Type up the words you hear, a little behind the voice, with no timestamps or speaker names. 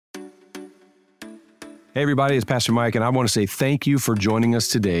Hey everybody, it's Pastor Mike, and I want to say thank you for joining us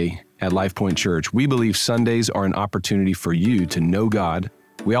today at Life Point Church. We believe Sundays are an opportunity for you to know God.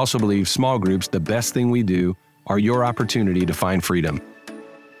 We also believe small groups, the best thing we do, are your opportunity to find freedom.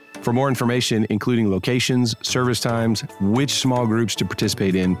 For more information, including locations, service times, which small groups to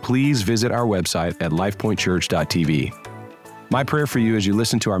participate in, please visit our website at lifepointchurch.tv. My prayer for you as you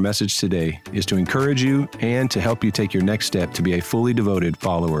listen to our message today is to encourage you and to help you take your next step to be a fully devoted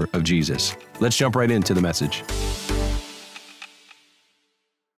follower of Jesus. Let's jump right into the message.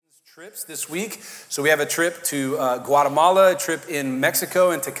 Trips this week. So we have a trip to Guatemala, a trip in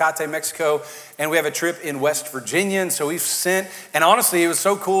Mexico, in Tecate, Mexico, and we have a trip in West Virginia. And so we've sent, and honestly, it was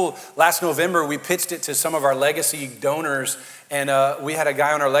so cool. Last November, we pitched it to some of our legacy donors, and we had a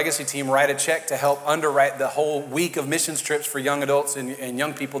guy on our legacy team write a check to help underwrite the whole week of missions trips for young adults and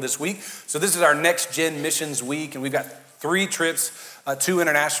young people this week. So this is our next gen missions week, and we've got 3 trips, 2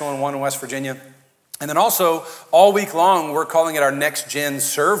 international and 1 in West Virginia. And then also, all week long, we're calling it our Next Gen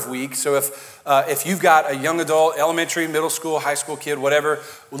Serve Week. So if you've got a young adult, elementary, middle school, high school kid, whatever,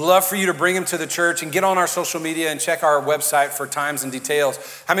 we'd love for you to bring them to the church and get on our social media and check our website for times and details.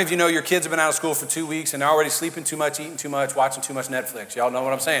 How many of you know your kids have been out of school for 2 weeks and they're already sleeping too much, eating too much, watching too much Netflix? Y'all know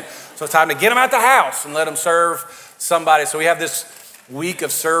what I'm saying? So it's time to get them out the house and let them serve somebody. So we have this week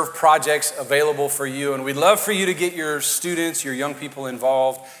of serve projects available for you, and we'd love for you to get your students, your young people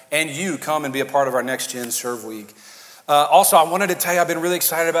involved, and you come and be a part of our Next Gen Serve Week. Also, I wanted to tell you, I've been really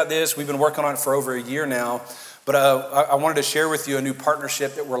excited about this. We've been working on it for over a year now, but I wanted to share with you a new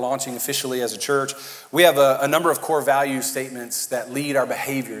partnership that we're launching officially as a church. We have a number of core value statements that lead our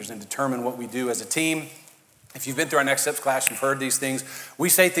behaviors and determine what we do as a team. If you've been through our Next Steps class, you've heard these things. We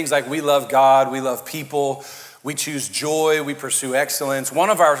say things like, we love God, we love people, we choose joy, we pursue excellence.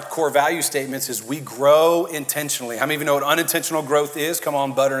 One of our core value statements is we grow intentionally. How many of you know what unintentional growth is? Come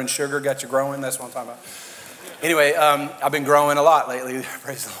on, butter and sugar got you growing. That's what I'm talking about. Anyway, I've been growing a lot lately,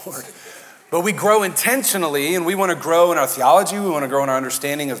 praise the Lord. But we grow intentionally, and we want to grow in our theology. We want to grow in our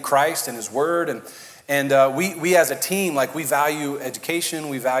understanding of Christ and His Word. And we as a team, like, we value education,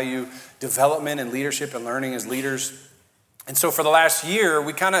 we value development and leadership and learning as leaders. And so for the last year,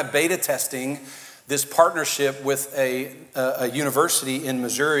 we kind of beta testing this partnership with a university in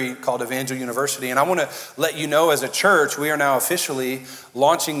Missouri called Evangel University. And I want to let you know, as a church, we are now officially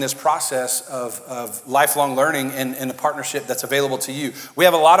launching this process of lifelong learning and a partnership that's available to you. We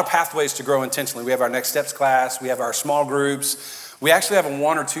have a lot of pathways to grow intentionally. We have our Next Steps class. We have our small groups. We actually have a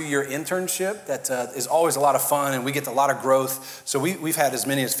 1 or 2 year internship that is always a lot of fun, and we get a lot of growth. So we've had as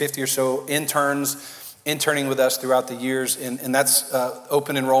many as 50 or so interns interning with us throughout the years, and that's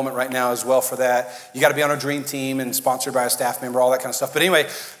open enrollment right now as well for that. You got to be on a dream team and sponsored by a staff member, all that kind of stuff. But anyway,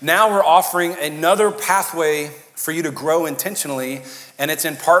 now we're offering another pathway for you to grow intentionally, and it's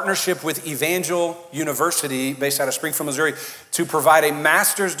in partnership with Evangel University, based out of Springfield, Missouri, to provide a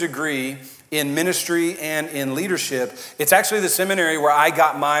master's degree in ministry and in leadership. It's actually the seminary where I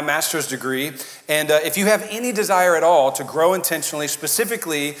got my master's degree, and if you have any desire at all to grow intentionally,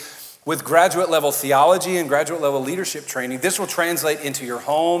 specifically with graduate level theology and graduate level leadership training, this will translate into your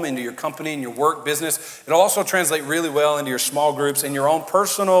home, into your company, and your work business. It'll also translate really well into your small groups and your own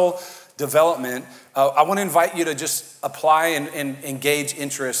personal development. I want to invite you to just apply and engage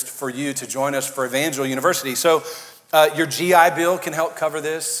interest for you to join us for Evangel University. So your GI Bill can help cover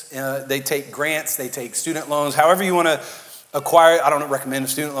this. They take grants, they take student loans, however you want to acquire. I don't recommend a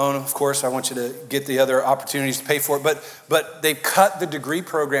student loan, of course. I want you to get the other opportunities to pay for it. But they've cut the degree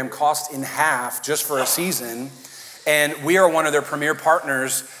program cost in half just for a season. And we are one of their premier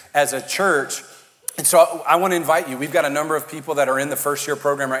partners as a church. And so I want to invite you. We've got a number of people that are in the first year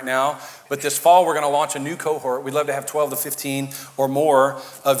program right now. But this fall, we're going to launch a new cohort. We'd love to have 12 to 15 or more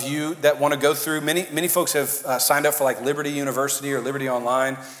of you that want to go through. Many folks have signed up for like Liberty University or Liberty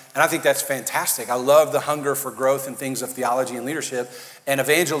Online. And I think that's fantastic. I love the hunger for growth in things of theology and leadership. And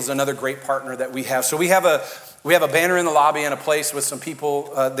Evangel is another great partner that we have. So we have a banner in the lobby and a place with some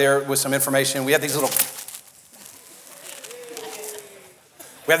people there with some information. We have these little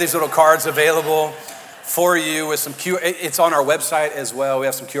cards available for you with some it's on our website as well. We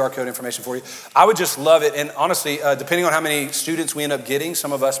have some QR code information for you. I would just love it. And honestly, depending on how many students we end up getting,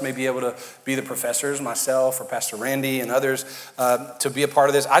 some of us may be able to be the professors, myself or Pastor Randy and others, to be a part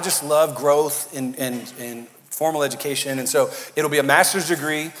of this. I just love growth in formal education. And so it'll be a master's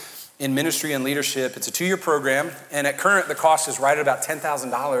degree in ministry and leadership. It's a 2-year program, and at current, the cost is right at about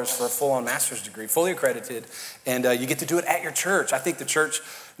 $10,000 for a full-on master's degree, fully accredited, and you get to do it at your church. I think the church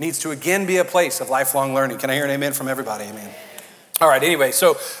needs to again be a place of lifelong learning. Can I hear an amen from everybody? Amen. All right, anyway,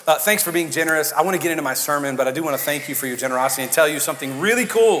 so thanks for being generous. I want to get into my sermon, but I do want to thank you for your generosity and tell you something really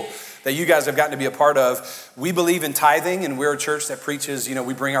cool that you guys have gotten to be a part of. We believe in tithing, and we're a church that preaches,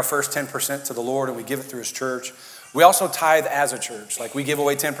 we bring our first 10% to the Lord and we give it through his church. We also tithe as a church. Like we give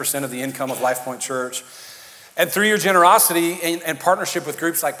away 10% of the income of LifePoint Church. And through your generosity and partnership with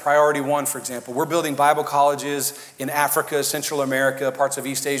groups like Priority One, for example, we're building Bible colleges in Africa, Central America, parts of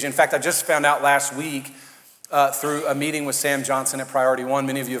East Asia. In fact, I just found out last week through a meeting with Sam Johnson at Priority One.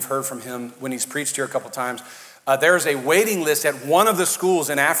 Many of you have heard from him when he's preached here a couple times. There's a waiting list at one of the schools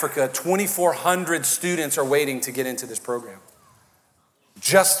in Africa. 2,400 students are waiting to get into this program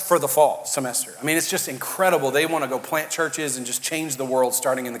just for the fall semester. I mean, it's just incredible. They want to go plant churches and just change the world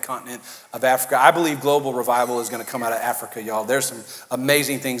starting in the continent of Africa. I believe global revival is going to come out of Africa, y'all. There's some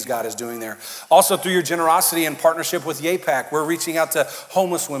amazing things God is doing there. Also, through your generosity and partnership with YAPAC, we're reaching out to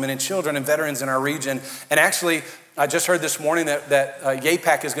homeless women and children and veterans in our region. And actually, I just heard this morning that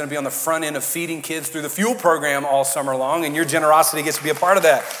YAPAC is going to be on the front end of feeding kids through the Fuel program all summer long, and your generosity gets to be a part of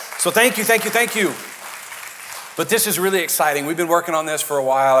that. So thank you, thank you, thank you. But this is really exciting. We've been working on this for a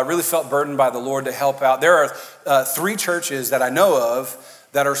while. I really felt burdened by the Lord to help out. There are 3 churches that I know of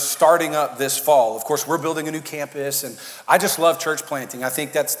that are starting up this fall. Of course, we're building a new campus, and I just love church planting. I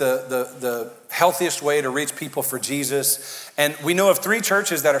think that's the healthiest way to reach people for Jesus. And we know of 3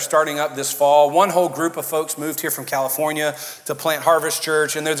 churches that are starting up this fall. One whole group of folks moved here from California to plant Harvest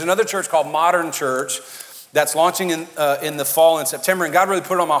Church, and there's another church called Modern Church that's launching in the fall in September, and God really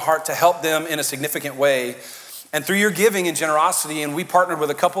put it on my heart to help them in a significant way. And through your giving and generosity, and we partnered with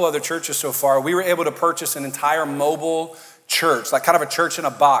a couple other churches so far, we were able to purchase an entire mobile church, like kind of a church in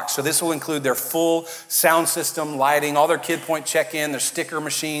a box. So this will include their full sound system, lighting, all their kid point check-in, their sticker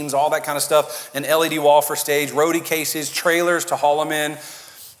machines, all that kind of stuff, an LED wall for stage, roadie cases, trailers to haul them in.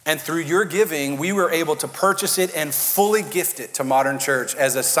 And through your giving, we were able to purchase it and fully gift it to Modern Church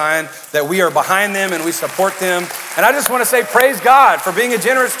as a sign that we are behind them and we support them. And I just want to say praise God for being a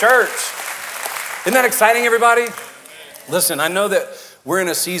generous church. Isn't that exciting, everybody? Listen, I know that we're in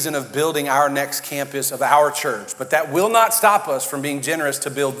a season of building our next campus of our church, but that will not stop us from being generous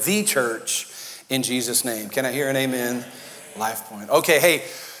to build the church in Jesus' name. Can I hear an amen? LifePoint. Okay, hey,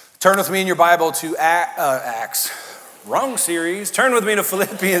 turn with me in your Bible to Acts. Wrong series. Turn with me to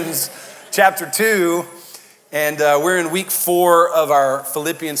Philippians chapter 2, and we're in week 4 of our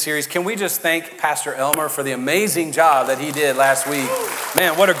Philippians series. Can we just thank Pastor Elmer for the amazing job that he did last week?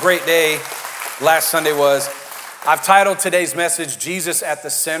 Man, what a great day last Sunday was. I've titled today's message, Jesus at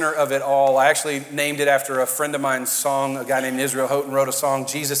the Center of It All. I actually named it after a friend of mine's song. A guy named Israel Houghton wrote a song,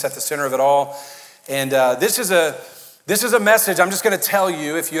 Jesus at the Center of It All. And this is a message I'm just going to tell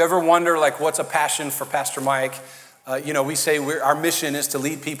you. If you ever wonder, like, what's a passion for Pastor Mike? We say our mission is to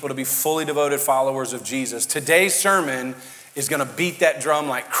lead people to be fully devoted followers of Jesus. Today's sermon is going to beat that drum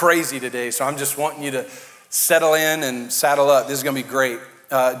like crazy today. So I'm just wanting you to settle in and saddle up. This is going to be great.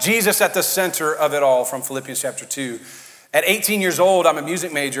 Jesus at the center of it all, from Philippians chapter 2. At 18 years old, I'm a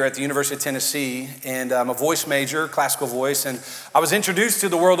music major at the University of Tennessee, and I'm a voice major, classical voice, and I was introduced to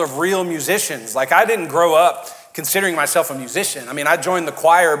the world of real musicians. Like, I didn't grow up considering myself a musician. I mean, I joined the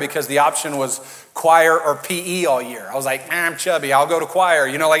choir because the option was choir or PE all year. I was like, I'm chubby, I'll go to choir.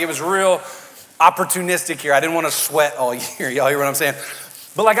 It was real opportunistic here. I didn't want to sweat all year. Y'all hear what I'm saying?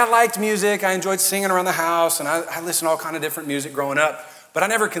 But I liked music. I enjoyed singing around the house, and I listened to all kind of different music growing up. But I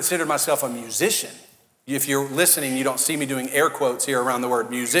never considered myself a musician. If you're listening, you don't see me doing air quotes here around the word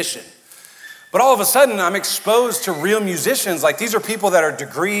musician. But all of a sudden, I'm exposed to real musicians. Like, these are people that are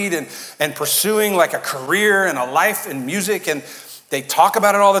degreed and pursuing like a career and a life in music. And they talk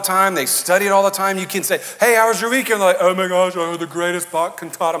about it all the time. They study it all the time. You can say, hey, how was your weekend? They're like, oh my gosh, I heard the greatest Bach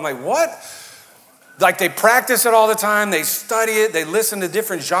cantata. I'm like, what? Like, they practice it all the time. They study it. They listen to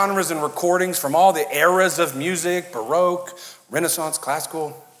different genres and recordings from all the eras of music, Baroque, Renaissance,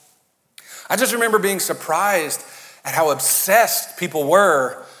 classical. I just remember being surprised at how obsessed people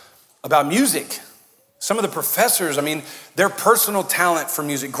were about music. Some of the professors, their personal talent for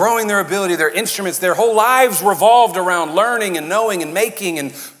music, growing their ability, their instruments, their whole lives revolved around learning and knowing and making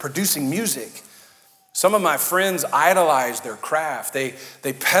and producing music. Some of my friends idolized their craft. They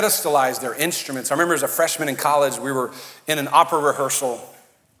pedestalized their instruments. I remember as a freshman in college, we were in an opera rehearsal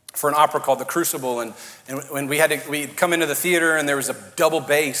for an opera called The Crucible, and when we'd come into the theater, and there was a double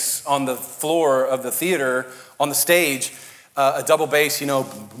bass on the floor of the theater, on the stage, a double bass,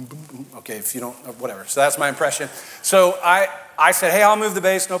 okay, if you don't, whatever. So that's my impression. So I said, hey, I'll move the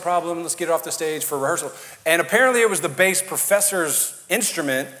bass, no problem, let's get it off the stage for rehearsal. And apparently it was the bass professor's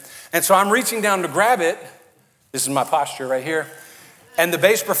instrument, and so I'm reaching down to grab it. This is my posture right here. And the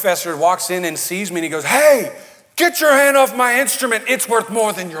bass professor walks in and sees me, and he goes, hey, get your hand off my instrument. It's worth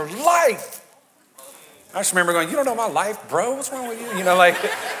more than your life. I just remember going, you don't know my life, bro. What's wrong with you?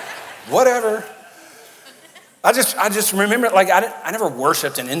 whatever. I just remember, like, I never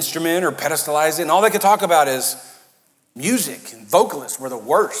worshiped an instrument or pedestalized it, and all they could talk about is music, and vocalists were the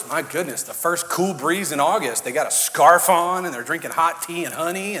worst. My goodness, the first cool breeze in August, they got a scarf on, and they're drinking hot tea and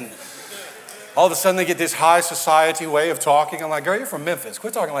honey, and all of a sudden they get this high society way of talking. I'm like, girl, you're from Memphis.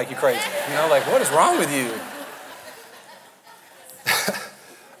 Quit talking like you're crazy. You know, like, what is wrong with you?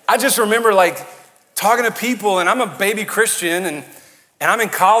 I just remember, like, talking to people, and I'm a baby Christian, and I'm in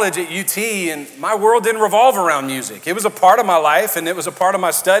college at UT, and my world didn't revolve around music. It was a part of my life, and it was a part of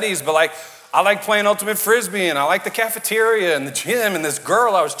my studies, but like, I like playing ultimate frisbee, and I like the cafeteria and the gym, and this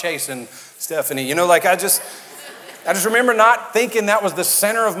girl I was chasing, Stephanie. You know, like, I just remember not thinking that was the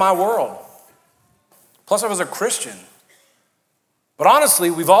center of my world. Plus, I was a Christian. But honestly,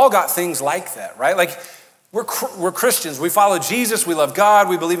 we've all got things like that, right? Like, we're Christians. We follow Jesus. We love God.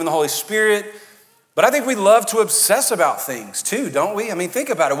 We believe in the Holy Spirit. But I think we love to obsess about things too, don't we? I mean, think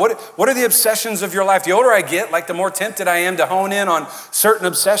about it. What are the obsessions of your life? The older I get, like, the more tempted I am to hone in on certain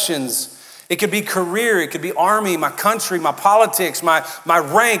obsessions. It could be career. It could be army, my country, my politics, my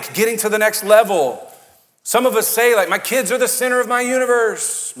rank, getting to the next level. Some of us say, like, my kids are the center of my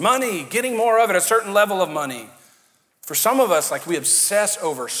universe. Money, getting more of it, a certain level of money. For some of us, like, we obsess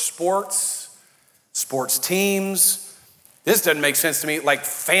over sports teams. This doesn't make sense to me. Like,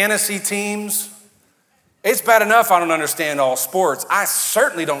 fantasy teams. It's bad enough I don't understand all sports. I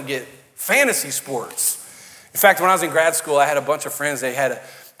certainly don't get fantasy sports. In fact, when I was in grad school, I had a bunch of friends.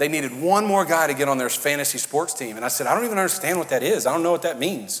 They needed one more guy to get on their fantasy sports team. And I said, I don't even understand what that is. I don't know what that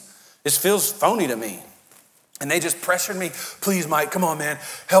means. This feels phony to me. And they just pressured me, please, Mike, come on, man,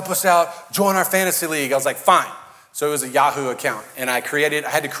 help us out, join our fantasy league. I was like, fine. So it was a Yahoo account. And I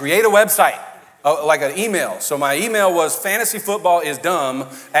had to create a website, like an email. So my email was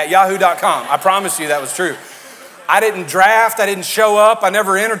fantasyfootballisdumb@yahoo.com. I promise you that was true. I didn't draft. I didn't show up. I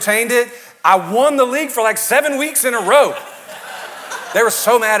never entertained it. I won the league for like 7 weeks in a row. They were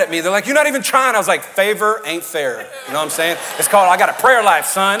so mad at me. They're like, you're not even trying. I was like, favor ain't fair. You know what I'm saying? It's called, I got a prayer life,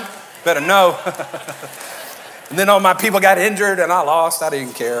 son. Better know. And then all my people got injured and I lost. I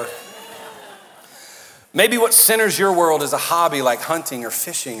didn't care. Maybe what centers your world is a hobby like hunting or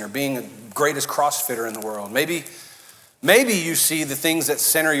fishing or being the greatest CrossFitter in the world. Maybe you see the things that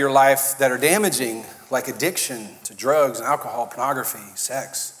center your life that are damaging, like addiction to drugs and alcohol, pornography,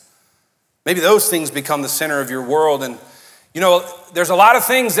 sex. Maybe those things become the center of your world. And you know, there's a lot of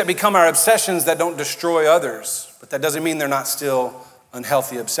things that become our obsessions that don't destroy others, but that doesn't mean they're not still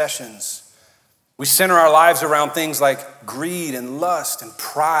unhealthy obsessions. We center our lives around things like greed and lust and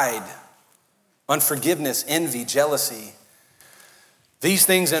pride, unforgiveness, envy, jealousy. These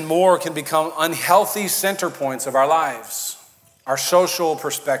things and more can become unhealthy center points of our lives, our social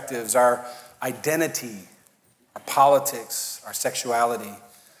perspectives, our identity, our politics, our sexuality.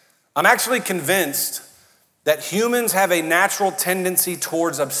 I'm actually convinced that humans have a natural tendency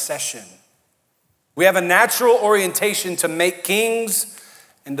towards obsession. We have a natural orientation to make kings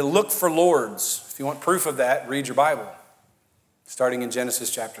and to look for lords. If you want proof of that, read your Bible, starting in Genesis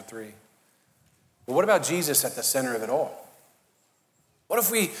chapter 3. But what about Jesus at the center of it all? What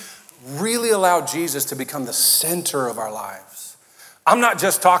if we really allow Jesus to become the center of our lives? I'm not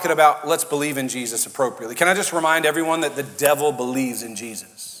just talking about let's believe in Jesus appropriately. Can I just remind everyone that the devil believes in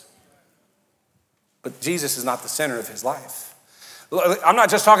Jesus? But Jesus is not the center of his life. I'm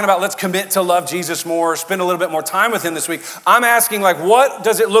not just talking about let's commit to love Jesus more, spend a little bit more time with him this week. I'm asking, like, what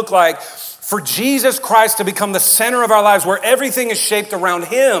does it look like for Jesus Christ to become the center of our lives, where everything is shaped around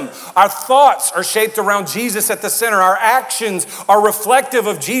him? Our thoughts are shaped around Jesus at the center. Our actions are reflective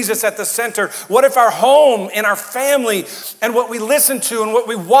of Jesus at the center. What if our home and our family and what we listen to and what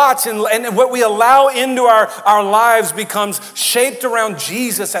we watch and what we allow into our lives becomes shaped around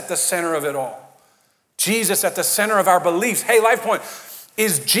Jesus at the center of it all? Jesus at the center of our beliefs. Hey, LifePoint,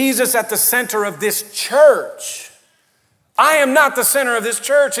 is Jesus at the center of this church? I am not the center of this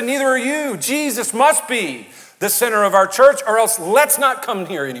church, and neither are you. Jesus must be the center of our church, or else let's not come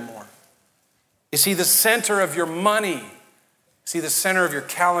here anymore. Is he the center of your money? Is he the center of your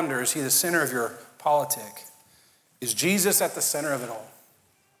calendar? Is he the center of your politic? Is Jesus at the center of it all?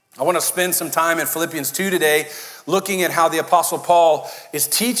 I want to spend some time in Philippians 2 today looking at how the Apostle Paul is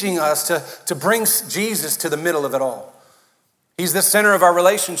teaching us to bring Jesus to the middle of it all. He's the center of our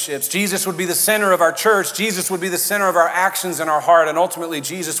relationships. Jesus would be the center of our church. Jesus would be the center of our actions and our heart. And ultimately,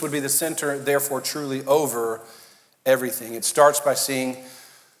 Jesus would be the center, therefore, truly over everything. It starts by seeing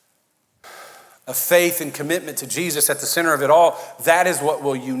a faith and commitment to Jesus at the center of it all. That is what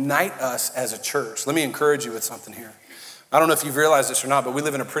will unite us as a church. Let me encourage you with something here. I don't know if you've realized this or not, but we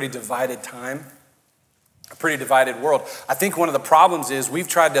live in a pretty divided time. a pretty divided world. I think one of the problems is we've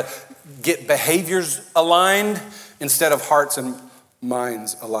tried to get behaviors aligned instead of hearts and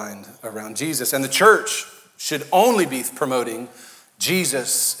minds aligned around Jesus. And the church should only be promoting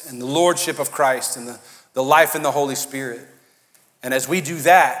Jesus and the lordship of Christ and the life in the Holy Spirit. And as we do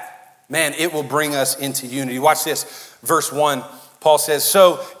that, man, it will bring us into unity. Watch this, verse 1, Paul says,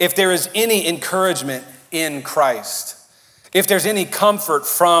 so if there is any encouragement in Christ, if there's any comfort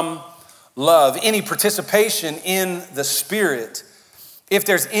from love, any participation in the Spirit, if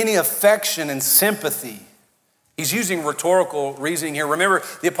there's any affection and sympathy. He's using rhetorical reasoning here. Remember,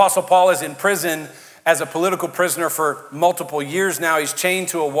 the Apostle Paul is in prison as a political prisoner for multiple years now. He's chained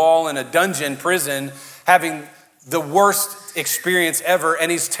to a wall in a dungeon prison, having the worst experience ever.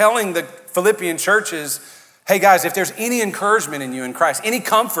 And he's telling the Philippian churches, hey guys, if there's any encouragement in you in Christ, any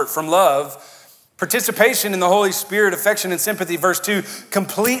comfort from love, participation in the Holy Spirit, affection and sympathy, verse 2,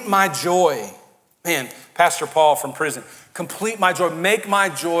 complete my joy. Man, Pastor Paul from prison, complete my joy, make my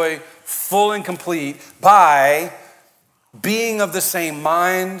joy full and complete by being of the same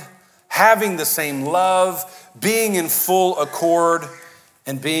mind, having the same love, being in full accord,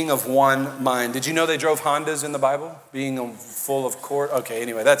 and being of one mind. Did you know they drove Hondas in the Bible? Being full of accord? Okay,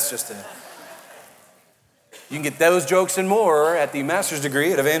 anyway, that's just you can get those jokes and more at the master's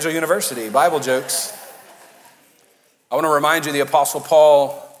degree at Evangel University, Bible jokes. I want to remind you the Apostle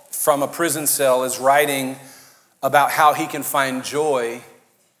Paul from a prison cell is writing about how he can find joy.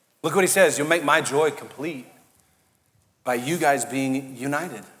 Look what he says, you'll make my joy complete by you guys being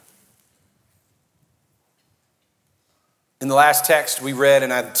united. In the last text we read,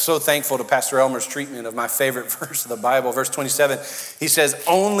 and I'm so thankful to Pastor Elmer's treatment of my favorite verse of the Bible, verse 27, he says,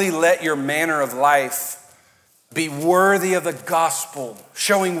 only let your manner of life be worthy of the gospel,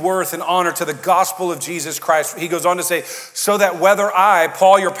 showing worth and honor to the gospel of Jesus Christ. He goes on to say, so that whether I,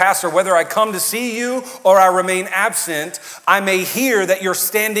 Paul, your pastor, whether I come to see you or I remain absent, I may hear that you're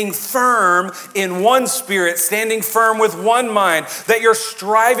standing firm in one spirit, standing firm with one mind, that you're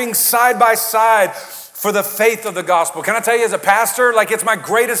striving side by side for the faith of the gospel. Can I tell you as a pastor, like it's my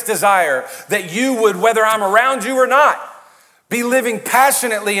greatest desire that you would, whether I'm around you or not, be living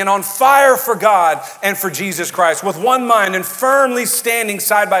passionately and on fire for God and for Jesus Christ with one mind and firmly standing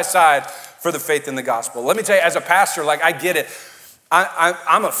side by side for the faith in the gospel. Let me tell you, as a pastor, like I get it.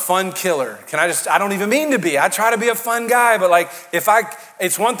 I'm a fun killer. I don't even mean to be. I try to be a fun guy, but like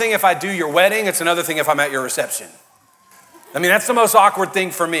it's one thing if I do your wedding, it's another thing if I'm at your reception. I mean, that's the most awkward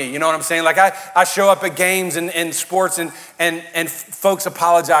thing for me. You know what I'm saying? Like I show up at games and sports and folks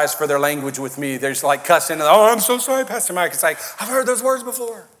apologize for their language with me. They're just like cussing. Oh, I'm so sorry, Pastor Mike. It's like, I've heard those words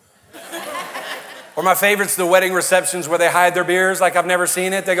before. Or my favorite's the wedding receptions where they hide their beers like I've never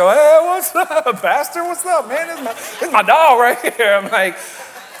seen it. They go, hey, what's up, Pastor? What's up, man? This is my dog right here. I'm like,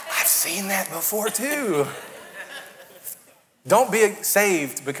 I've seen that before too. Don't be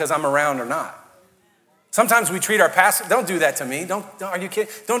saved because I'm around or not. Sometimes we treat our pastor, don't do that to me. Are you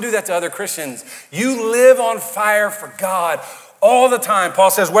kidding? Don't do that to other Christians. You live on fire for God all the time.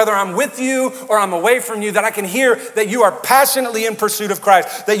 Paul says, whether I'm with you or I'm away from you, that I can hear that you are passionately in pursuit of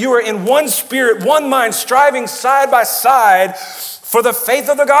Christ, that you are in one spirit, one mind, striving side by side for the faith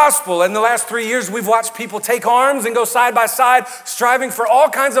of the gospel. In the last 3 years, we've watched people take arms and go side by side, striving for all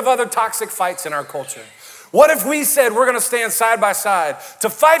kinds of other toxic fights in our culture. What if we said we're going to stand side by side to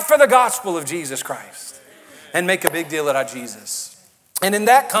fight for the gospel of Jesus Christ? And make a big deal about Jesus. And in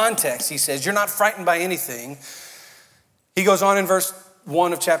that context, he says, you're not frightened by anything. He goes on in verse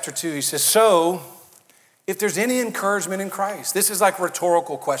 1 of chapter 2. He says, so if there's any encouragement in Christ, this is like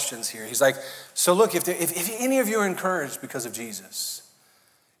rhetorical questions here. He's like, so look, if any of you are encouraged because of Jesus,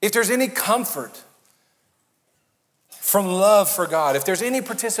 if there's any comfort from love for God, if there's any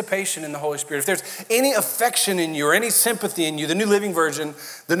participation in the Holy Spirit, if there's any affection in you or any sympathy in you, the New Living Version,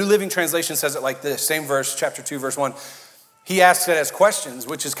 the New Living Translation says it like this, same verse, chapter 2, verse 1. He asks it as questions,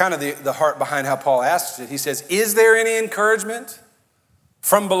 which is kind of the heart behind how Paul asks it. He says, is there any encouragement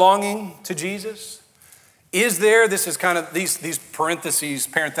from belonging to Jesus? Is there, this is kind of, these parentheses,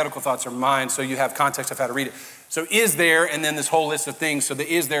 parenthetical thoughts are mine, so you have context of how to read it. So is there, and then this whole list of things, so the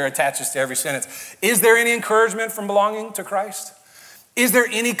is there attaches to every sentence. Is there any encouragement from belonging to Christ? Is there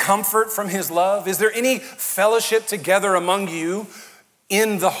any comfort from his love? Is there any fellowship together among you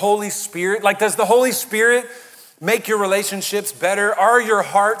in the Holy Spirit? Like, does the Holy Spirit make your relationships better? Are your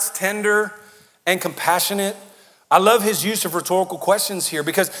hearts tender and compassionate? I love his use of rhetorical questions here,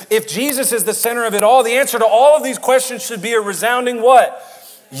 because if Jesus is the center of it all, the answer to all of these questions should be a resounding what?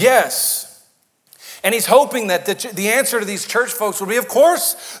 Yes. And he's hoping that the answer to these church folks will be, of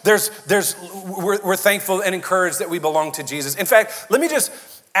course, we're thankful and encouraged that we belong to Jesus. In fact, let me just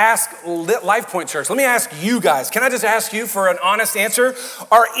ask Life Point Church. Let me ask you guys. Can I just ask you for an honest answer?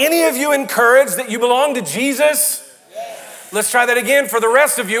 Are any of you encouraged that you belong to Jesus? Let's try that again for the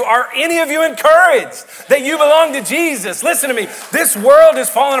rest of you. Are any of you encouraged that you belong to Jesus? Listen to me. This world is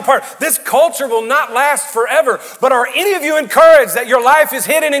falling apart. This culture will not last forever. But are any of you encouraged that your life is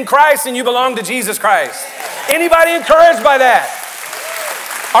hidden in Christ and you belong to Jesus Christ? Anybody encouraged by that?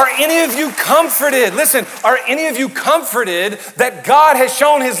 Are any of you comforted? Listen, are any of you comforted that God has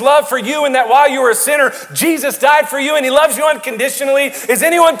shown his love for you and that while you were a sinner, Jesus died for you and he loves you unconditionally? Is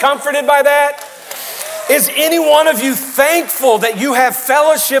anyone comforted by that? Is any one of you thankful that you have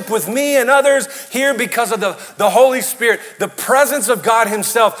fellowship with me and others here because of the Holy Spirit? The presence of God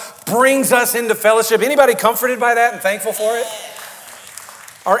himself brings us into fellowship. Anybody comforted by that and thankful for it?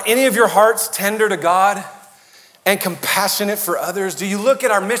 Are any of your hearts tender to God and compassionate for others? Do you look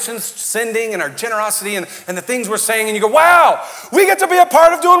at our missions sending and our generosity and the things we're saying and you go, wow, we get to be a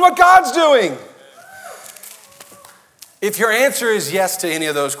part of doing what God's doing? If your answer is yes to any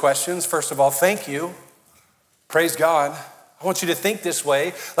of those questions, first of all, thank you. Praise God. I want you to think this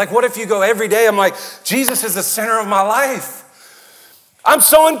way. Like, what if you go every day, I'm like, Jesus is the center of my life. I'm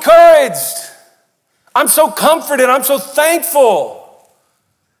so encouraged. I'm so comforted. I'm so thankful.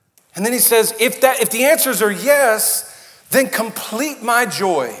 And then he says, if the answers are yes, then complete my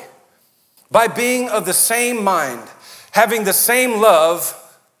joy by being of the same mind, having the same love.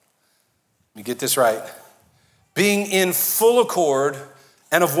 Let me get this right. Being in full accord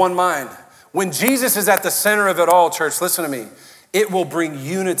and of one mind. When Jesus is at the center of it all, church, listen to me, it will bring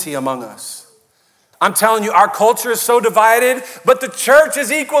unity among us. I'm telling you, our culture is so divided, but the church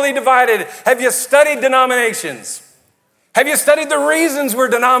is equally divided. Have you studied denominations? Have you studied the reasons we're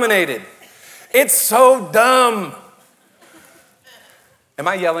denominated? It's so dumb. Am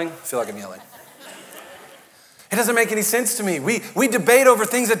I yelling? I feel like I'm yelling. It doesn't make any sense to me. We debate over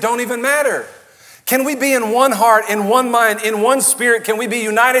things that don't even matter. Can we be in one heart, in one mind, in one spirit? Can we be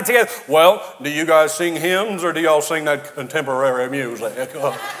united together? Well, do you guys sing hymns or do y'all sing that contemporary music?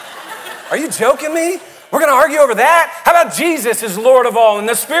 Are you joking me? We're going to argue over that? How about Jesus is Lord of all and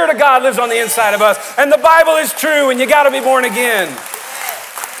the Spirit of God lives on the inside of us and the Bible is true and you got to be born again?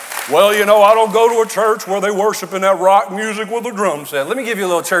 Well, you know, I don't go to a church where they worship in that rock music with a drum set. Let me give you a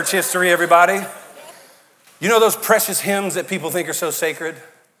little church history, everybody. You know those precious hymns that people think are so sacred?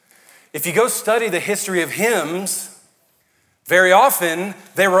 If you go study the history of hymns, very often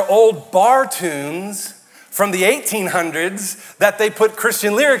they were old bar tunes from the 1800s that they put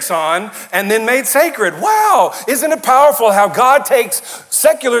Christian lyrics on and then made sacred. Wow, isn't it powerful how God takes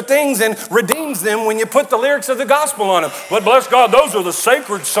secular things and redeems them when you put the lyrics of the gospel on them? But bless God, those are the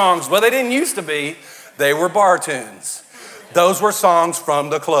sacred songs. Well, they didn't used to be. They were bar tunes. Those were songs from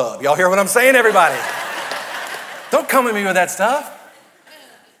the club. Y'all hear what I'm saying, everybody? Don't come at me with that stuff.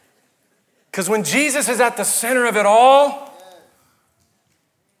 Because when Jesus is at the center of it all,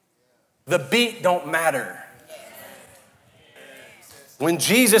 the beat don't matter. When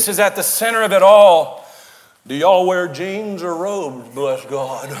Jesus is at the center of it all, do y'all wear jeans or robes, bless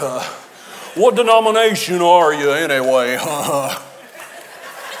God? What denomination are you anyway?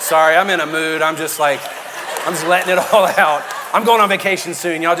 Sorry, I'm in a mood. I'm just letting it all out. I'm going on vacation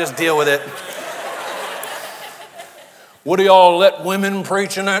soon. Y'all just deal with it. What do y'all let women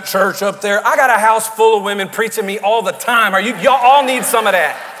preach in that church up there? I got a house full of women preaching me all the time. Y'all all need some of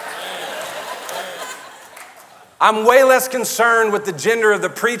that. I'm way less concerned with the gender of the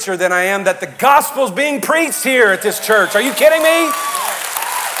preacher than I am that the gospel's being preached here at this church. Are you kidding me?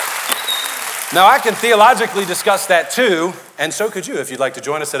 Now, I can theologically discuss that too, and so could you if you'd like to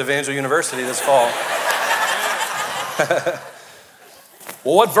join us at Evangel University this fall.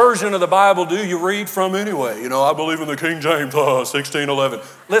 Well, what version of the Bible do you read from anyway? You know, I believe in the King James, 1611.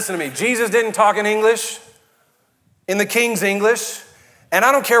 Listen to me. Jesus didn't talk in English, in the King's English. And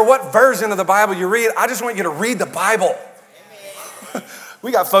I don't care what version of the Bible you read. I just want you to read the Bible.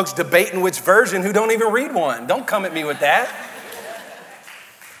 We got folks debating which version who don't even read one. Don't come at me with that.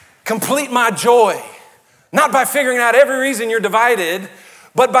 Complete my joy. Not by figuring out every reason you're divided,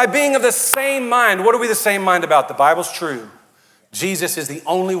 but by being of the same mind. What are we the same mind about? The Bible's true. Jesus is the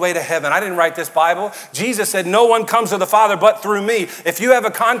only way to heaven. I didn't write this Bible. Jesus said, no one comes to the Father but through me. If you have a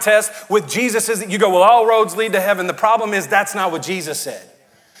contest with Jesus, you go, well, all roads lead to heaven. The problem is that's not what Jesus said.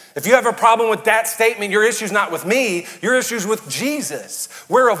 If you have a problem with that statement, your issue's not with me, your issue's with Jesus.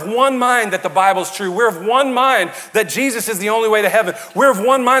 We're of one mind that the Bible's true. We're of one mind that Jesus is the only way to heaven. We're of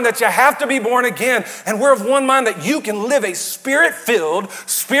one mind that you have to be born again. And we're of one mind that you can live a spirit-filled,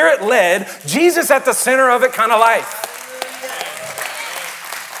 spirit-led, Jesus at the center of it kind of life.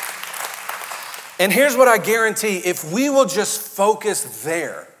 And here's what I guarantee. If we will just focus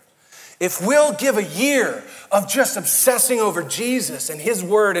there, if we'll give a year of just obsessing over Jesus and his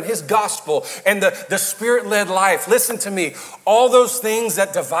word and his gospel and the Spirit-led life, listen to me, all those things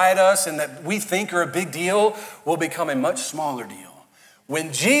that divide us and that we think are a big deal will become a much smaller deal.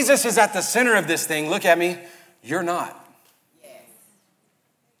 When Jesus is at the center of this thing, look at me, you're not.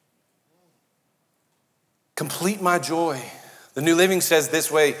 Complete my joy. The New Living says this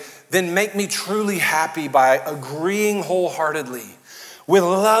way, then make me truly happy by agreeing wholeheartedly with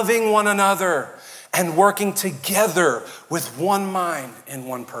loving one another and working together with one mind and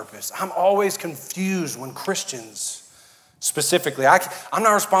one purpose. I'm always confused when Christians, specifically, I'm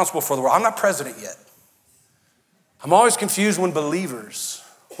not responsible for the world. I'm not president yet. I'm always confused when believers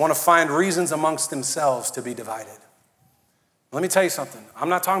want to find reasons amongst themselves to be divided. Let me tell you something. I'm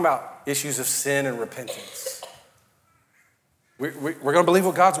not talking about issues of sin and repentance. We're going to believe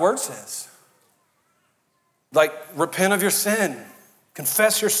what God's word says. Like, repent of your sin.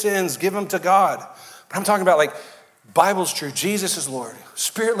 Confess your sins. Give them to God. But I'm talking about, like, Bible's true. Jesus is Lord.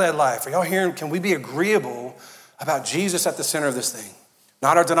 Spirit-led life. Are y'all hearing? Can we be agreeable about Jesus at the center of this thing?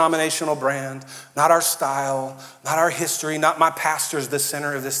 Not our denominational brand, not our style, not our history, not my pastor's the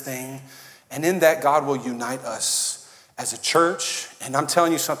center of this thing. And in that, God will unite us as a church. And I'm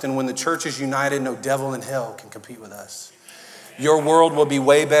telling you something, when the church is united, no devil in hell can compete with us. Your world will be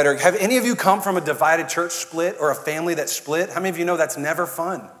way better. Have any of you come from a divided church split or a family that's split? How many of you know that's never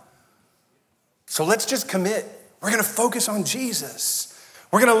fun? So let's just commit. We're going to focus on Jesus.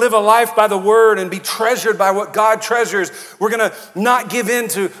 We're going to live a life by the word and be treasured by what God treasures. We're going to not give in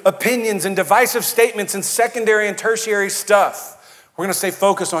to opinions and divisive statements and secondary and tertiary stuff. We're going to stay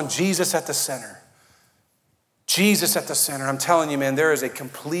focused on Jesus at the center. Jesus at the center. I'm telling you, man, there is a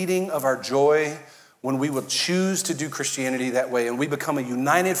completing of our joy when we will choose to do Christianity that way and we become a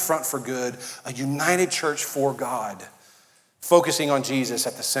united front for good, a united church for God. Focusing on Jesus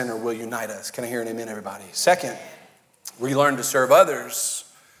at the center will unite us. Can I hear an amen, everybody? Second, we learn to serve others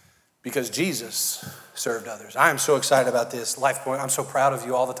because Jesus served others. I am so excited about this. LifePoint, I'm so proud of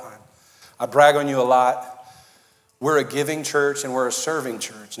you all the time. I brag on you a lot. We're a giving church and we're a serving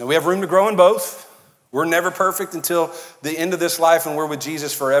church. Now, we have room to grow in both. We're never perfect until the end of this life and we're with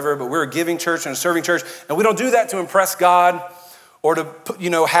Jesus forever, but we're a giving church and a serving church. And we don't do that to impress God or to,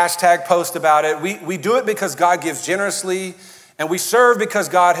 hashtag post about it. We do it because God gives generously and we serve because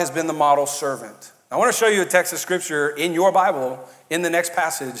God has been the model servant. I want to show you a text of scripture in your Bible in the next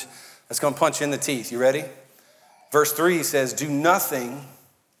passage that's going to punch you in the teeth. You ready? Verse 3 says, do nothing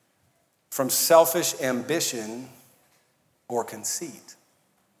from selfish ambition or conceit.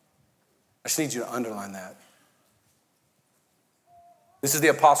 I just need you to underline that. This is the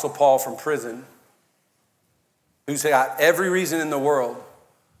Apostle Paul from prison who's got every reason in the world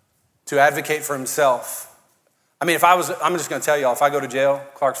to advocate for himself. I mean, I'm just going to tell y'all, if I go to jail,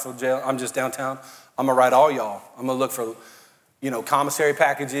 Clarksville jail, I'm just downtown, I'm going to write all y'all. I'm going to look for, commissary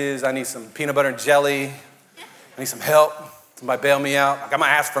packages. I need some peanut butter and jelly. I need some help. Somebody bail me out. Like, I'm going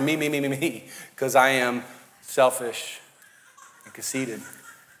to ask for me, because I am selfish and conceited.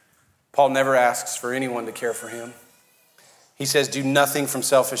 Paul never asks for anyone to care for him. He says, do nothing from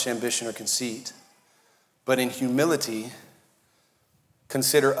selfish ambition or conceit, but in humility,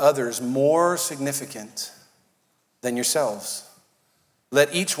 consider others more significant than yourselves.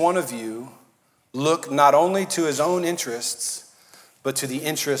 Let each one of you look not only to his own interests, but to the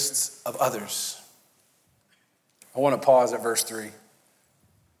interests of others. I want to pause at verse 3.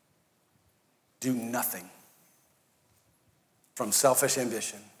 Do nothing from selfish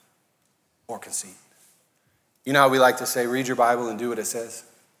ambition or conceit. You know how we like to say, read your Bible and do what it says?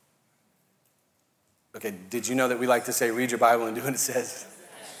 Okay, did you know that we like to say, read your Bible and do what it says?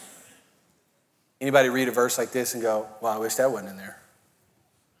 Anybody read a verse like this and go, wow, I wish that wasn't in there?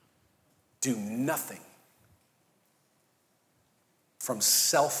 Do nothing from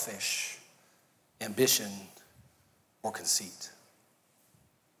selfish ambition or conceit.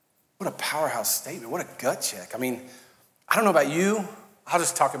 What a powerhouse statement. What a gut check. I mean, I don't know about you. I'll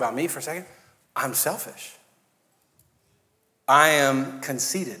just talk about me for a second. I'm selfish. I am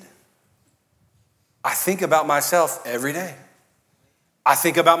conceited. I think about myself every day. I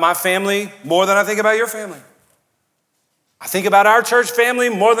think about my family more than I think about your family. I think about our church family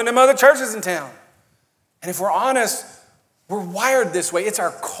more than them other churches in town. And if we're honest, we're wired this way. It's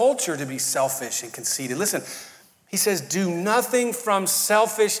our culture to be selfish and conceited. Listen, he says, do nothing from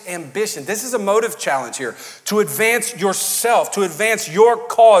selfish ambition. This is a motive challenge here. To advance yourself, to advance your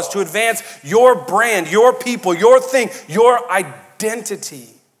cause, to advance your brand, your people, your thing, your identity.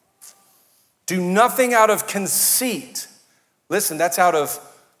 Do nothing out of conceit. Listen, that's out of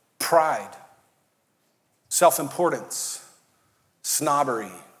pride. self-importance,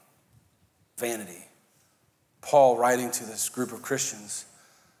 snobbery, vanity. Paul, writing to this group of Christians,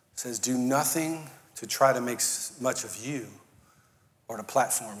 says, do nothing to try to make much of you or to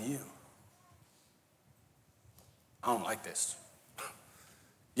platform you. I don't like this.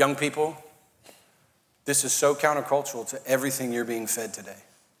 Young people, this is so countercultural to everything you're being fed today.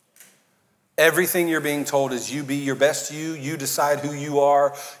 Everything you're being told is you be your best you decide who you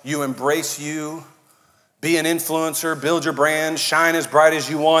are, you embrace you, be an influencer, build your brand, shine as bright as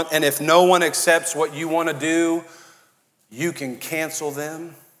you want, and if no one accepts what you want to do, you can cancel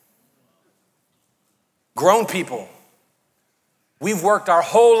them. Grown people, we've worked our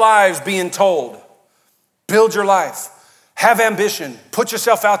whole lives being told, build your life, have ambition, put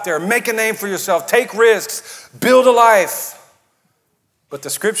yourself out there, make a name for yourself, take risks, build a life. But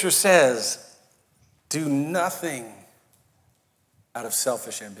the scripture says, do nothing out of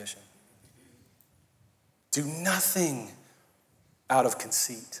selfish ambition. Do nothing out of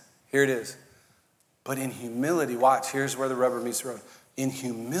conceit. Here it is. But in humility, watch, here's where the rubber meets the road. In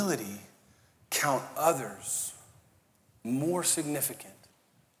humility, count others more significant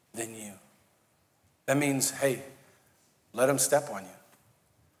than you. That means, hey, let them step on you.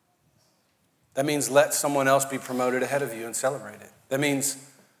 That means let someone else be promoted ahead of you and celebrate it. That means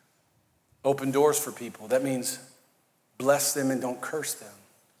open doors for people. That means bless them and don't curse them.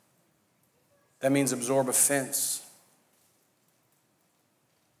 That means absorb offense.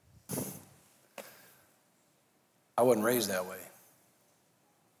 I wasn't raised that way.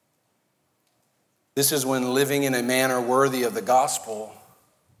 This is when living in a manner worthy of the gospel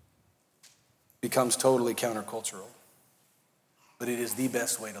becomes totally countercultural. But it is the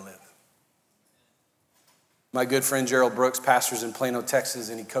best way to live. My good friend Gerald Brooks pastors in Plano,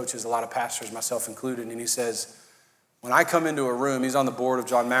 Texas, and he coaches a lot of pastors, myself included, and he says, when I come into a room, he's on the board of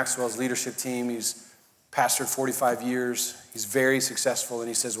John Maxwell's leadership team, he's pastored 45 years, he's very successful, and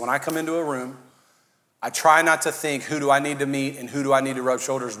he says, when I come into a room, I try not to think, who do I need to meet and who do I need to rub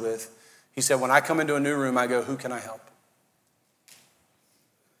shoulders with? He said, when I come into a new room, I go, who can I help?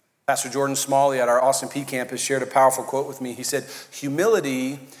 Pastor Jordan Smalley at our Austin P campus shared a powerful quote with me. He said,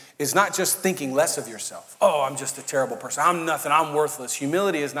 humility is not just thinking less of yourself. Oh, I'm just a terrible person. I'm nothing. I'm worthless.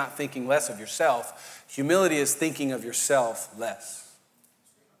 Humility is not thinking less of yourself. Humility is thinking of yourself less.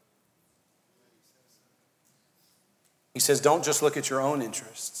 He says, don't just look at your own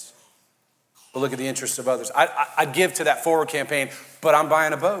interests, but look at the interests of others. I'd give to that forward campaign, but I'm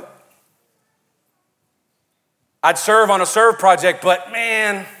buying a boat. I'd serve on a serve project, but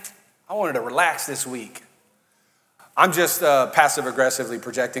man, I wanted to relax this week. I'm just passive-aggressively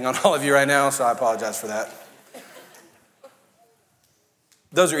projecting on all of you right now, so I apologize for that.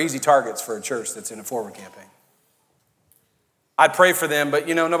 Those are easy targets for a church that's in a forward campaign. I'd pray for them, but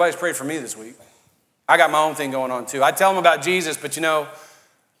nobody's prayed for me this week. I got my own thing going on too. I tell them about Jesus, but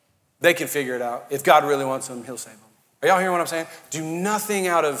they can figure it out. If God really wants them, he'll save them. Are y'all hearing what I'm saying? Do nothing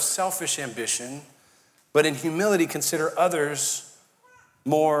out of selfish ambition, but in humility consider others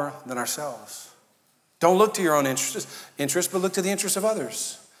more than ourselves. Don't look to your own interests, but look to the interests of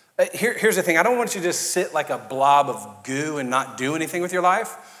others. Here's the thing. I don't want you to just sit like a blob of goo and not do anything with your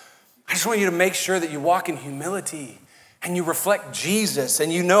life. I just want you to make sure that you walk in humility and you reflect Jesus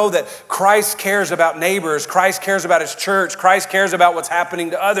and you know that Christ cares about neighbors, Christ cares about his church, Christ cares about what's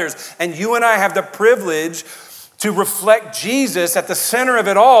happening to others. And you and I have the privilege to reflect Jesus at the center of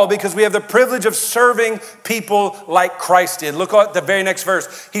it all because we have the privilege of serving people like Christ did. Look at the very next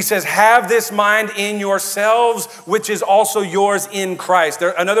verse. He says, have this mind in yourselves, which is also yours in Christ.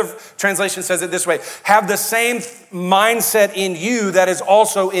 Another translation says it this way. Have the same mindset in you that is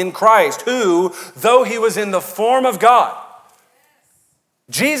also in Christ, who, though he was in the form of God,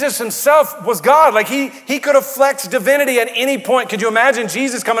 Jesus himself was God. Like he could have flexed divinity at any point. Could you imagine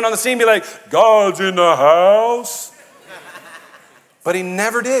Jesus coming on the scene and be like, God's in the house? But he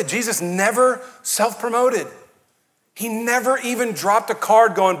never did. Jesus never self-promoted. He never even dropped a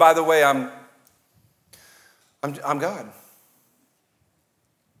card going, by the way, I'm God.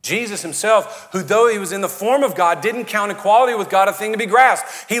 Jesus himself, who though he was in the form of God, didn't count equality with God a thing to be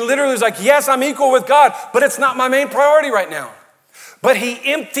grasped. He literally was like, yes, I'm equal with God, but it's not my main priority right now. But he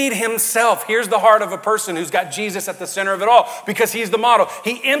emptied himself. Here's the heart of a person who's got Jesus at the center of it all because he's the model.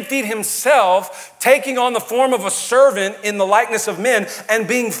 He emptied himself, taking on the form of a servant in the likeness of men and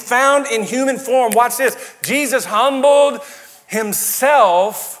being found in human form. Watch this. Jesus humbled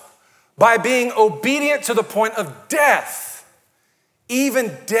himself by being obedient to the point of death,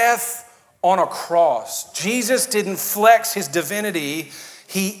 even death on a cross. Jesus didn't flex his divinity.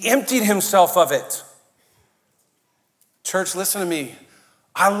 He emptied himself of it. Church, listen to me.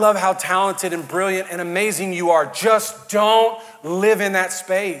 I love how talented and brilliant and amazing you are. Just don't live in that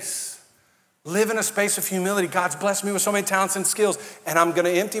space. Live in a space of humility. God's blessed me with so many talents and skills, and I'm going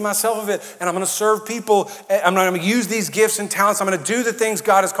to empty myself of it, and I'm going to serve people. I'm going to use these gifts and talents. I'm going to do the things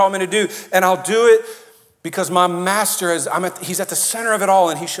God has called me to do, and I'll do it because my master he's at the center of it all,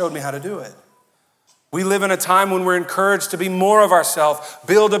 and he showed me how to do it. We live in a time when we're encouraged to be more of ourselves,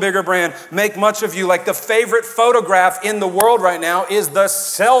 build a bigger brand, make much of you. Like the favorite photograph in the world right now is the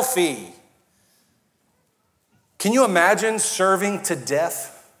selfie. Can you imagine serving to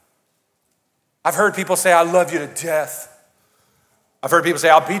death? I've heard people say, I love you to death. I've heard people say,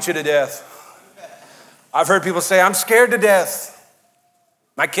 I'll beat you to death. I've heard people say, I'm scared to death.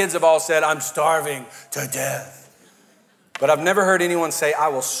 My kids have all said, I'm starving to death. But I've never heard anyone say, I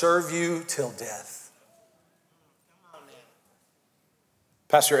will serve you till death.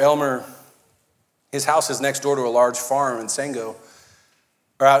 Pastor Elmer, his house is next door to a large farm in Sango,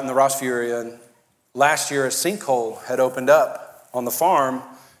 or out in the Rossview area. And last year, a sinkhole had opened up on the farm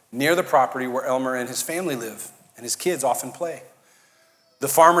near the property where Elmer and his family live, and his kids often play. The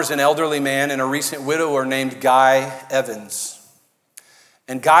farmer's an elderly man and a recent widower named Guy Evans.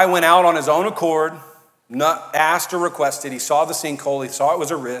 And Guy went out on his own accord, not asked or requested. He saw the sinkhole, he saw it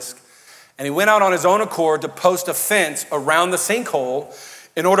was a risk, and he went out on his own accord to post a fence around the sinkhole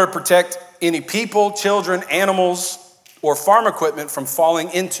in order to protect any people, children, animals, or farm equipment from falling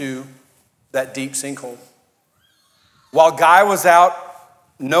into that deep sinkhole. While Guy was out,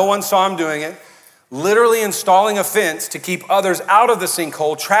 no one saw him doing it, literally installing a fence to keep others out of the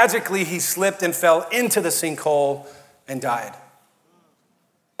sinkhole. Tragically, he slipped and fell into the sinkhole and died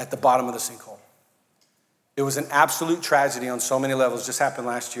at the bottom of the sinkhole. It was an absolute tragedy on so many levels. It just happened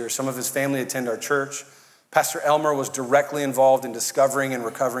last year. Some of his family attend our church. Pastor Elmer was directly involved in discovering and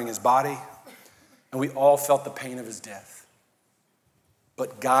recovering his body, and we all felt the pain of his death.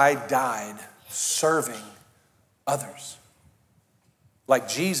 But Guy died serving others. Like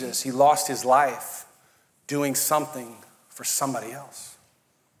Jesus, he lost his life doing something for somebody else.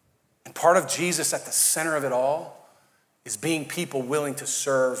 And part of Jesus at the center of it all is being people willing to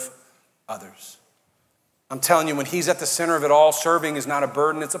serve others. I'm telling you, when he's at the center of it all, serving is not a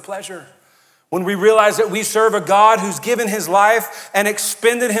burden, it's a pleasure. When we realize that we serve a God who's given his life and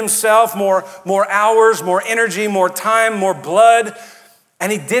expended himself, more hours, more energy, more time, more blood,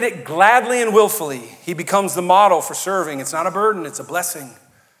 and he did it gladly and willfully, he becomes the model for serving. It's not a burden, it's a blessing.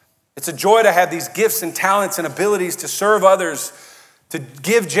 It's a joy to have these gifts and talents and abilities to serve others, to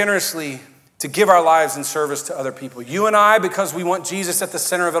give generously, to give our lives in service to other people. You and I, because we want Jesus at the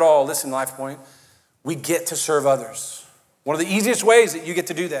center of it all, listen, Life Point, we get to serve others. One of the easiest ways that you get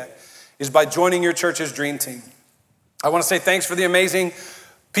to do that is by joining your church's dream team. I want to say thanks for the amazing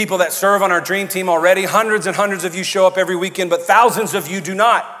people that serve on our dream team already. Hundreds and hundreds of you show up every weekend, but thousands of you do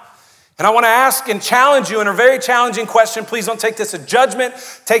not. And I want to ask and challenge you in a very challenging question. Please don't take this as judgment.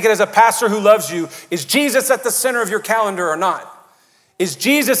 Take it as a pastor who loves you. Is Jesus at the center of your calendar or not? Is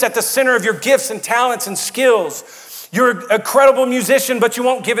Jesus at the center of your gifts and talents and skills? You're an incredible musician, but you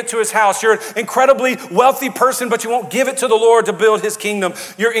won't give it to his house. You're an incredibly wealthy person, but you won't give it to the Lord to build his kingdom.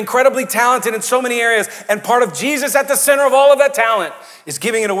 You're incredibly talented in so many areas, and part of Jesus at the center of all of that talent is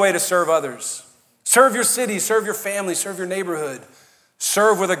giving it away to serve others. Serve your city, serve your family, serve your neighborhood.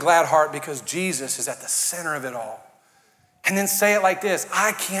 Serve with a glad heart because Jesus is at the center of it all. And then say it like this: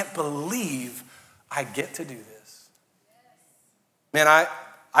 I can't believe I get to do this. Man,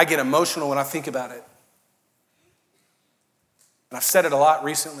 I get emotional when I think about it. And I've said it a lot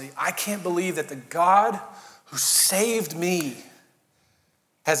recently. I can't believe that the God who saved me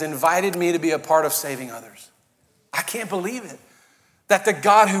has invited me to be a part of saving others. I can't believe it. That the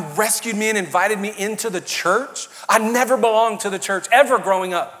God who rescued me and invited me into the church, I never belonged to the church ever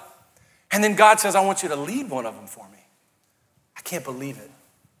growing up. And then God says, I want you to lead one of them for me. I can't believe it.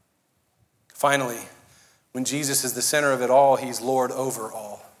 Finally, when Jesus is the center of it all, he's Lord over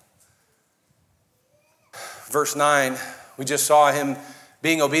all. Verse 9, we just saw him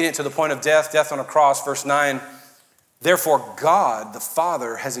being obedient to the point of death on a cross. Verse 9, therefore God, the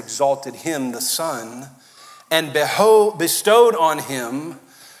Father, has exalted him, the Son, and bestowed on him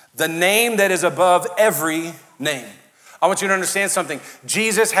the name that is above every name. I want you to understand something.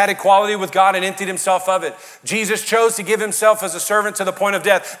 Jesus had equality with God and emptied himself of it. Jesus chose to give himself as a servant to the point of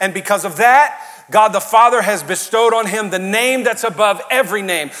death. And because of that, God the Father has bestowed on him the name that's above every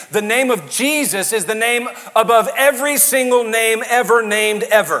name. The name of Jesus is the name above every single name ever named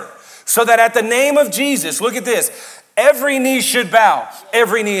ever. So that at the name of Jesus, look at this, every knee should bow.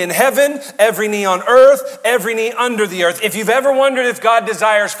 Every knee in heaven, every knee on earth, every knee under the earth. If you've ever wondered if God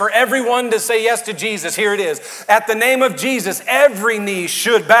desires for everyone to say yes to Jesus, here it is. At the name of Jesus, every knee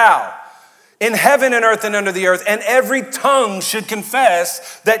should bow. In heaven and earth and under the earth, and every tongue should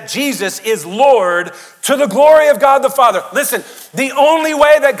confess that Jesus is Lord to the glory of God the Father. Listen, the only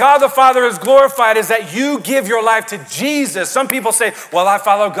way that God the Father is glorified is that you give your life to Jesus. Some people say, well, I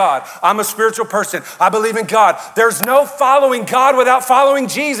follow God. I'm a spiritual person. I believe in God. There's no following God without following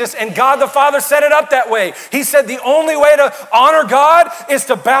Jesus, and God the Father set it up that way. He said the only way to honor God is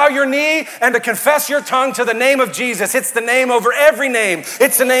to bow your knee and to confess your tongue to the name of Jesus. It's the name over every name.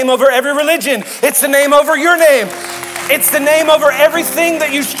 It's the name over every religion. It's the name over your name. It's the name over everything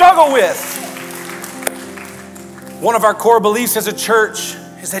that you struggle with. One of our core beliefs as a church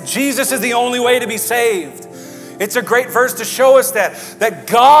is that Jesus is the only way to be saved. It's a great verse to show us that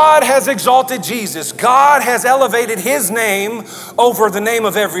God has exalted Jesus. God has elevated his name over the name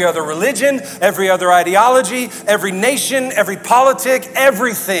of every other religion, every other ideology, every nation, every politic.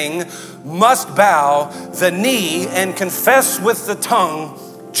 Everything must bow the knee and confess with the tongue,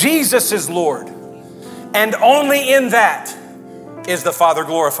 Jesus is Lord. And only in that is the Father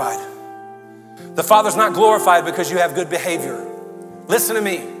glorified. The Father's not glorified because you have good behavior. Listen to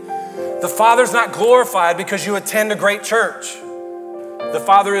me. The Father's not glorified because you attend a great church. The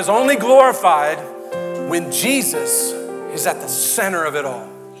Father is only glorified when Jesus is at the center of it all.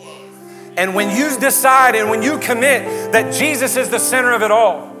 And when you decide and when you commit that Jesus is the center of it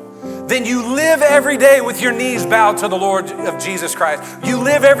all, then you live every day with your knees bowed to the Lord of Jesus Christ. You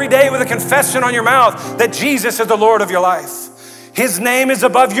live every day with a confession on your mouth that Jesus is the Lord of your life. His name is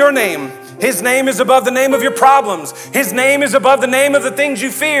above your name. His name is above the name of your problems. His name is above the name of the things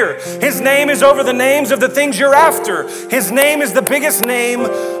you fear. His name is over the names of the things you're after. His name is the biggest name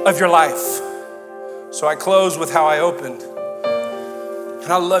of your life. So I close with how I opened.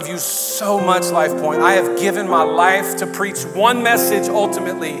 And I love you so much, LifePoint. I have given my life to preach one message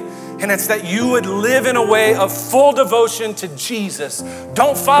ultimately, and it's that you would live in a way of full devotion to Jesus.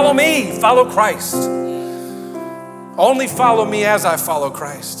 Don't follow me, follow Christ. Only follow me as I follow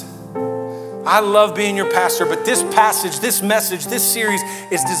Christ. I love being your pastor, but this passage, this message, this series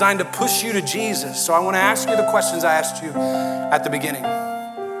is designed to push you to Jesus. So I want to ask you the questions I asked you at the beginning.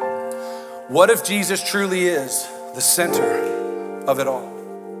 What if Jesus truly is the center of it all?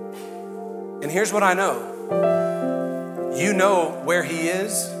 And here's what I know. You know where he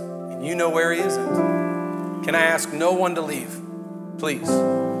is, and you know where he isn't. Can I ask no one to leave, please,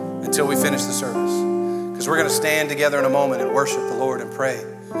 until we finish the service? Because we're going to stand together in a moment and worship the Lord and pray.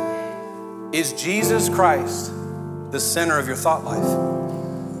 Is Jesus Christ the center of your thought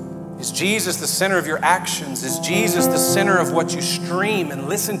life? Is Jesus the center of your actions? Is Jesus the center of what you stream and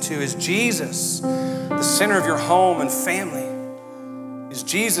listen to? Is Jesus the center of your home and family? Is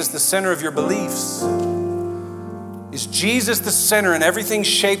Jesus the center of your beliefs? Is Jesus the center and everything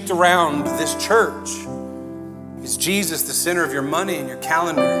shaped around this church? Is Jesus the center of your money and your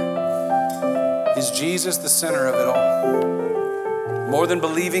calendar? Is Jesus the center of it all? More than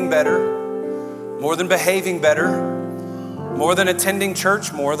believing better, more than behaving better, more than attending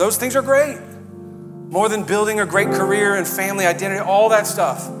church more. Those things are great. More than building a great career and family identity, all that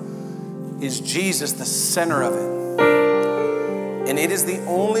stuff. Is Jesus the center of it? And it is the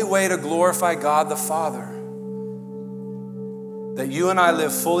only way to glorify God the Father that you and I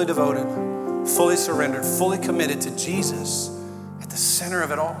live fully devoted, fully surrendered, fully committed to Jesus at the center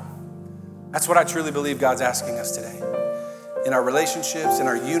of it all. That's what I truly believe God's asking us today. In our relationships, in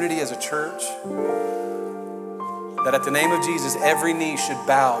our unity as a church, that at the name of Jesus, every knee should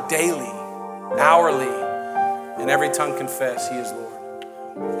bow daily, hourly, and every tongue confess he is Lord.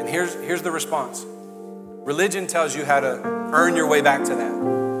 And here's the response. Religion tells you how to earn your way back to that.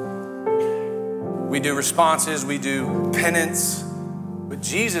 We do responses, we do penance, but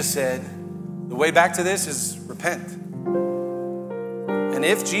Jesus said, the way back to this is repent. And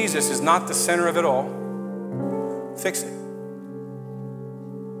if Jesus is not the center of it all, fix it.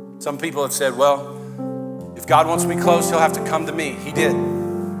 Some people have said, well, if God wants me close, he'll have to come to me. He did.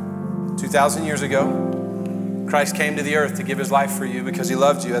 2,000 years ago, Christ came to the earth to give his life for you because he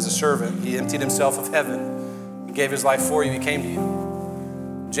loved you as a servant. He emptied himself of heaven. He gave his life for you. He came to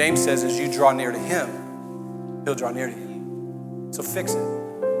you. James says, as you draw near to him, he'll draw near to you. So fix it.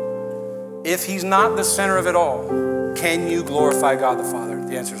 If he's not the center of it all, can you glorify God the Father?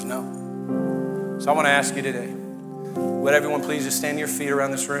 The answer is no. So I want to ask you today, would everyone please just stand to your feet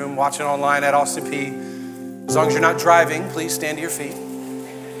around this room, watching online at Austin P. As long as you're not driving, please stand to your feet.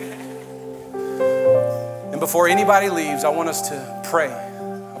 And before anybody leaves, I want us to pray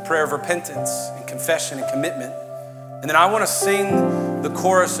a prayer of repentance and confession and commitment And then I want to sing the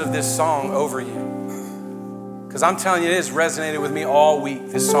chorus of this song over you. Because I'm telling you, it has resonated with me all week,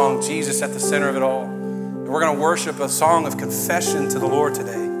 this song, Jesus at the Center of It All. And we're going to worship a song of confession to the Lord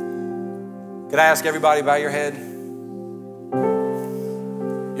today. Could I ask everybody, bow your head?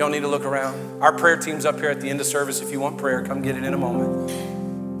 You don't need to look around. Our prayer team's up here at the end of service. If you want prayer, come get it in a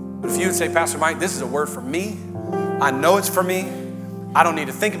moment. But if you would say, Pastor Mike, this is a word for me. I know it's for me. I don't need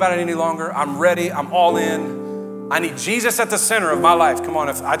to think about it any longer. I'm ready. I'm all in. I need Jesus at the center of my life. Come on,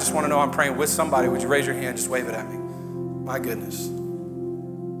 if I just want to know I'm praying with somebody, would you raise your hand? Just wave it at me. My goodness.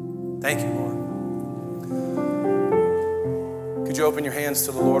 Thank you, Lord. Could you open your hands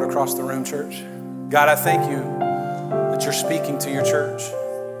to the Lord across the room, church? God, I thank you that you're speaking to your church.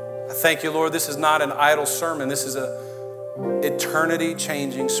 I thank you, Lord, this is not an idle sermon. This is an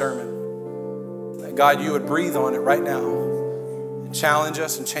eternity-changing sermon. That God, you would breathe on it right now and challenge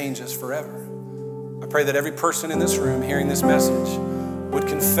us and change us forever. I pray that every person in this room hearing this message would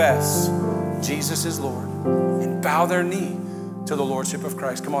confess Jesus is Lord and bow their knee to the Lordship of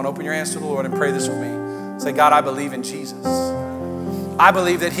Christ. Come on, open your hands to the Lord and pray this with me. Say, God, I believe in Jesus. I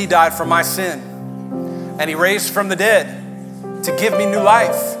believe that he died for my sin and he raised from the dead to give me new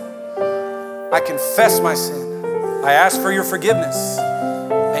life. I confess my sin. I ask for your forgiveness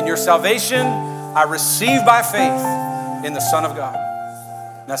and your salvation I receive by faith in the Son of God.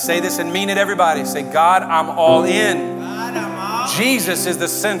 Now say this and mean it, everybody. Say, God, I'm all in. Jesus is the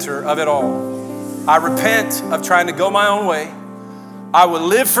center of it all. I repent of trying to go my own way. I will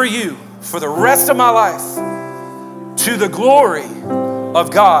live for you for the rest of my life to the glory of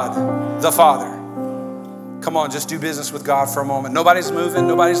God the Father. Come on, just do business with God for a moment. Nobody's moving,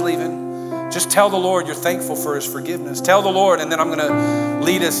 nobody's leaving. Just tell the Lord you're thankful for his forgiveness. Tell the Lord, and then I'm going to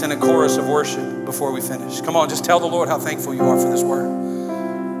lead us in a chorus of worship before we finish. Come on, just tell the Lord how thankful you are for this word.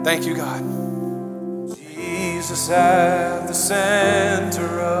 Thank you, God. Jesus at the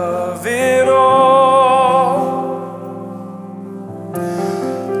center of it all.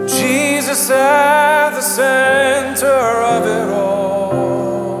 Jesus at the center of it all.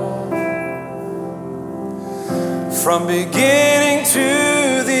 From beginning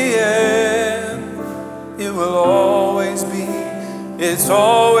to the end, it will always be, it's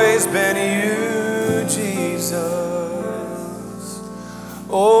always been you, Jesus.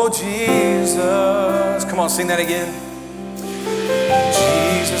 Oh, Jesus. Come on, sing that again.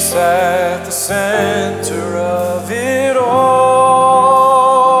 Jesus at the center of it all.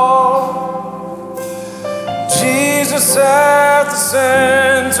 Jesus at the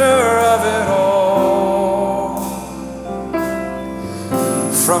center of it all.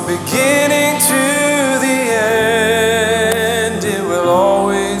 From beginning to the end, it will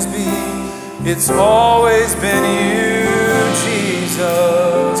always be, it's always been you,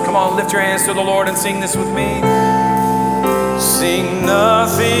 Jesus. Come on, lift your hands to the Lord and sing this with me. Sing,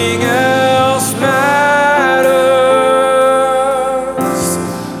 nothing else matters.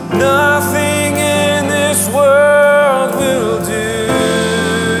 Nothing in this world will do.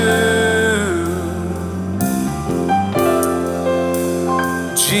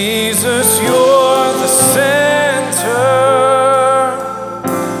 Jesus, you're the center,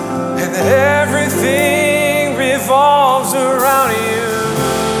 and everything revolves around you.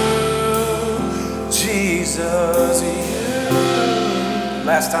 Jesus, you.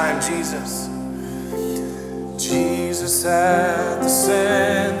 Last time, Jesus. Jesus at the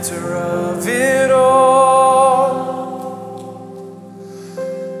center of it all.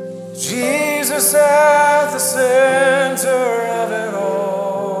 Jesus at the center of it all.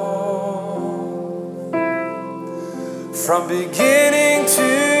 From beginning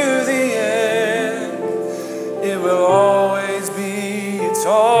to the end, it will always be, it's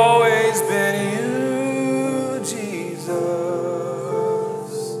always been you, Jesus.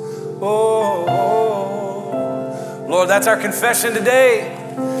 Oh, Lord, that's our confession today.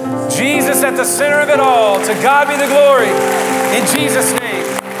 Jesus at the center of it all. To God be the glory. In Jesus' name,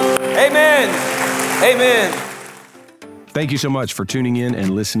 amen. Amen. Thank you so much for tuning in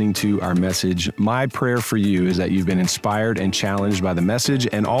and listening to our message. My prayer for you is that you've been inspired and challenged by the message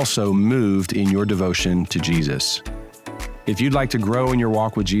and also moved in your devotion to Jesus. If you'd like to grow in your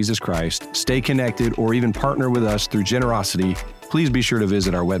walk with Jesus Christ, stay connected, or even partner with us through generosity, please be sure to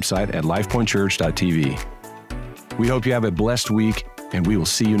visit our website at lifepointchurch.tv. We hope you have a blessed week, and we will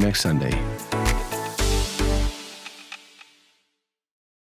see you next Sunday.